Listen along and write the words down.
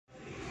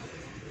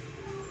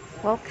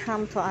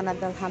Welcome to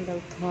another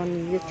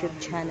Hamilton YouTube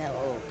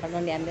channel.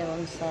 Karon ni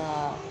meron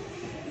sa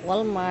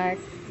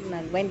Walmart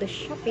nag-window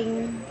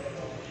shopping.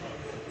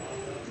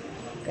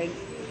 Kay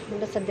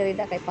mula sa diri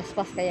da kay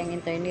paspas kay ang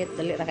internet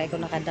dali ra kay ko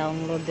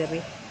naka-download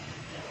diri.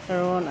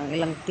 Karon ang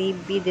ilang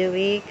TV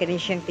diri kani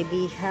siyang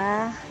TV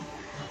ha.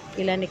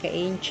 Ilan ni ka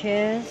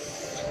inches?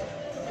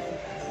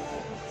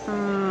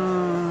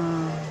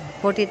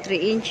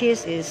 43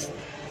 inches is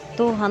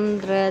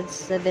 $278.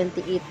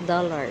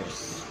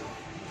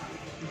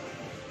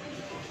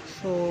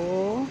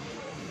 So,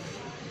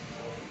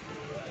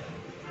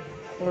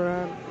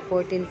 for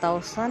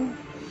 14,000.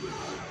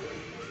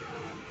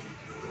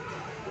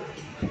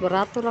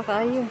 Barato lang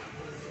kayo.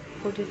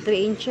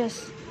 43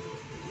 inches.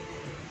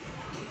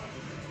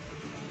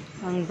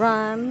 Ang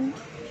brand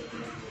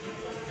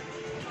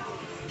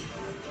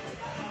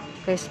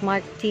kay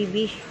Smart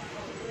TV.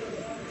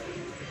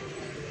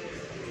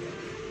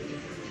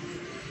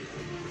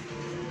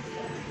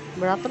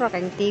 Barato lang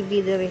kayong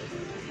TV diri.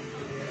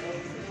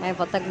 May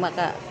patagma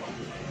ka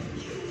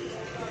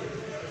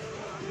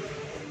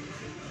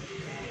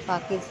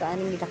package sa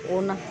aning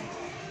gidakuna.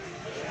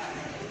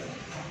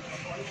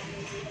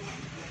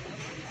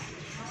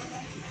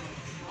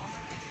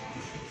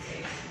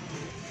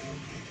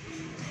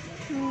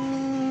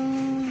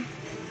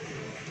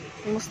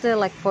 Almost there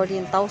like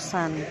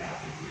 14,000.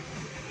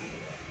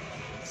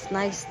 It's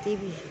nice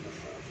TV.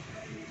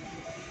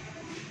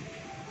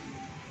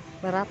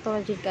 Barato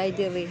na jud kay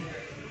diri.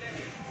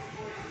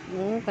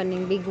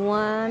 Kaning big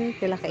one,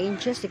 pila ka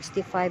inches?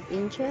 65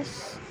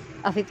 inches.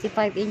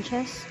 55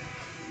 inches.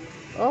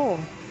 Oh,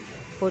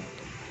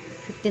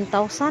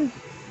 15,000.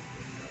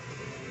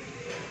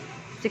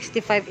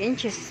 65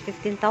 inches,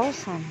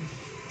 15,000.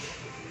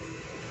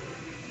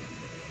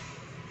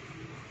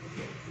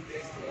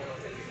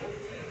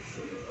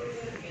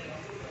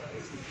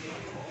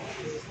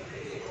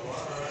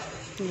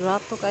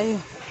 Grato kayo.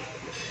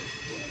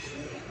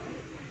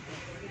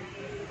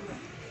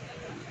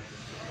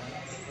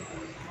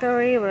 Pero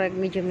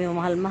medyo may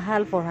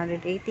mahal-mahal,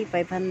 480,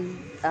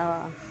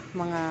 500,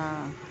 mga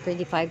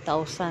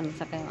 25,000.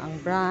 Saka ang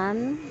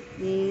brand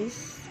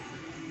is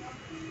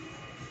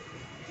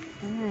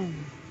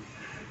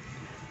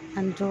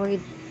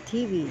Android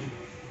TV.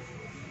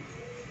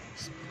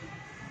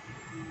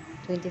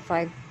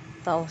 25,000.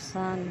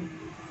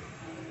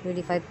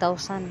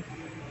 25,000.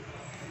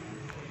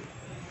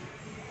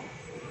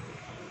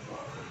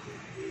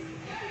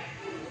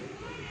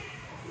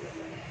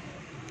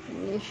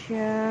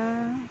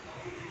 Asia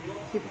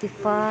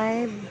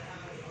 55.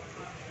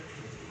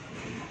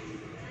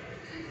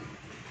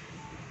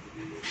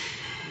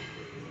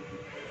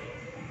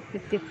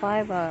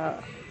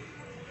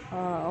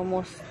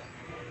 Almost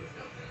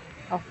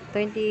of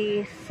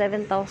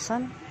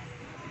 27,000.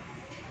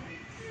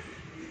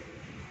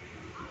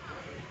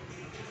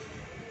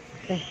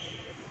 Okay,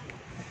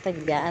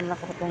 tagbiyaan lang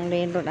ko kung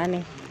lindon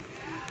ani.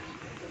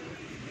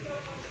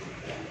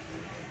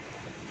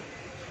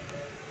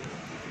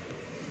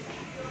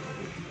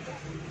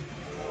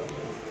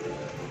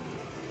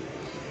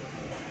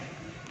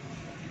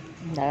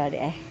 Dala di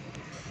eh.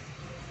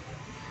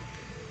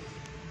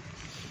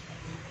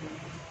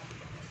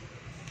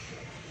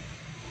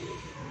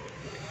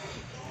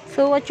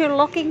 So what you're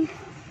looking?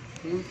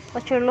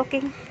 What you're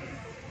looking?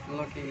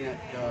 Looking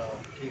at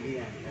TV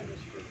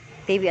antennas for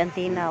TV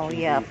antenna,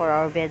 TV. yeah, for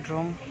our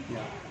bedroom. yeah.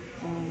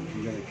 I'm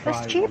gonna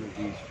That's try cheap. one of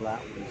these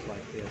flat ones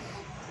like this.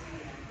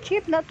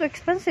 Cheap, not too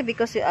expensive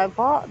because I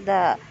bought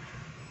the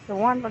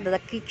one for the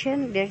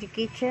kitchen. Their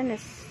kitchen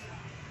is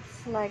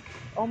like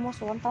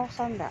almost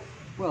 1,000. That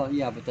Well,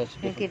 yeah, but that's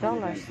different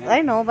kind of $20. antenna.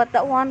 I know, but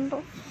that one.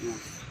 Yeah.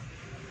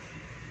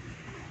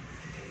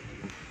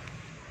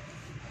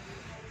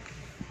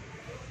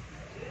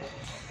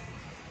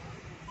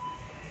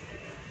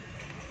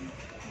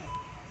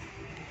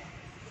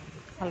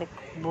 Halik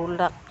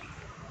bulak.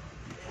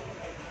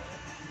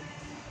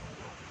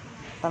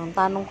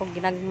 Tanong-tanong ko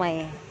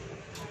ginagmay.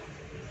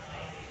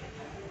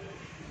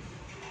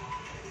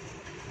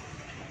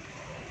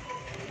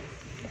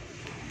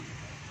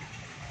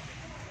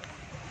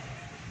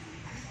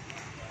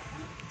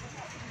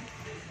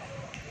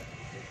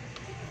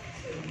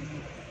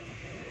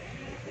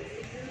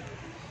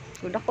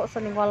 Sudah kok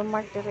sa ning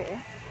Walmart diri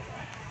eh.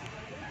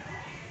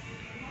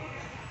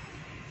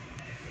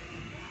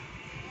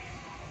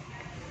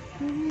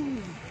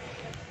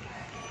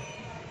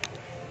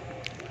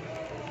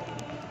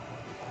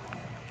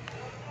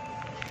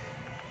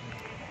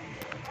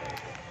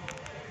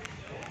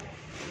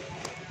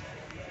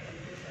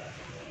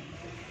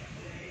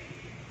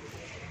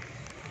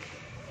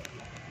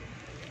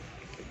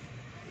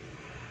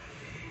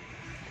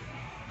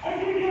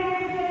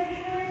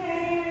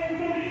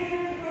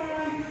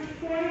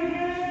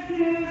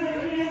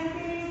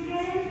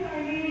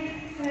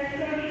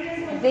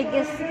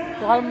 Biggest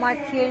Walmart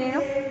here, you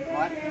know?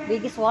 What?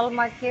 Biggest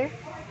Walmart here.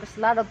 There's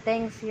a lot of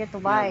things here to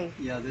buy.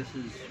 Yeah, this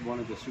is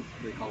one of the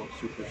they call it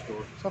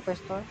superstore.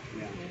 Superstore.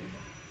 Yeah.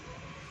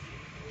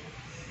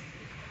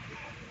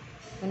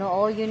 You know,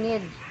 all you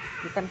need,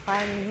 you can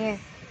find in here.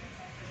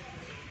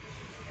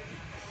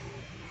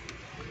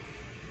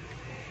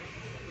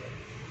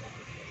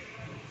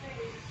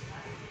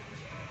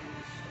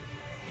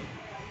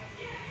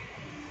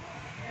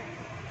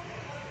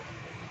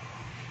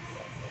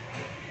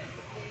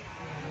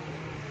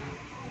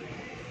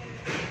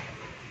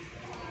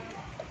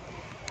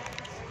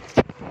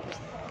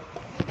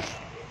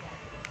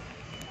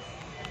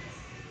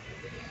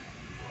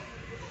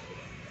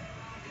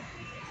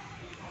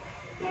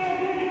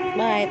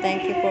 Bye.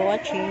 Thank you for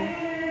watching.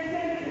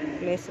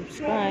 Please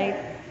subscribe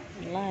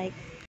and like.